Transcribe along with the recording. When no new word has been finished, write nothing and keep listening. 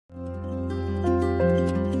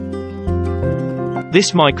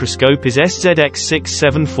This microscope is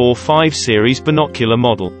SZX6745 series binocular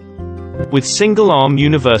model with single-arm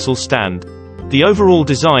universal stand. The overall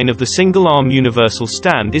design of the single-arm universal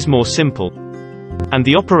stand is more simple, and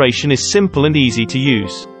the operation is simple and easy to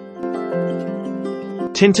use.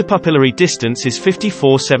 Tinter-pupillary distance is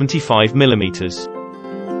 54-75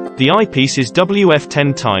 mm. The eyepiece is WF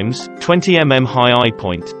 10 x 20 mm high eye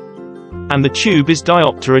point, and the tube is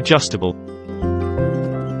diopter adjustable.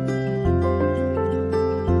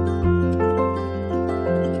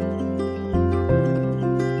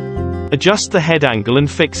 Adjust the head angle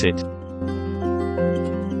and fix it.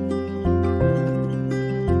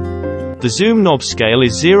 The zoom knob scale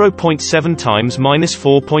is 0.7 x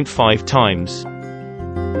 -4.5 times.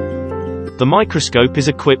 The microscope is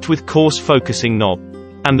equipped with coarse focusing knob,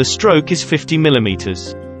 and the stroke is 50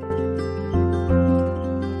 mm.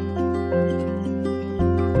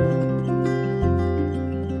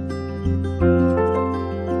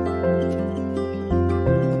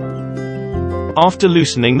 After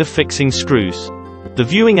loosening the fixing screws, the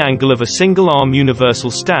viewing angle of a single-arm universal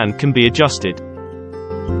stand can be adjusted.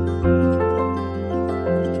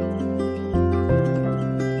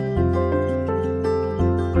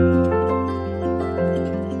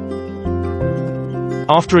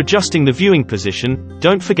 After adjusting the viewing position,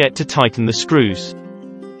 don't forget to tighten the screws.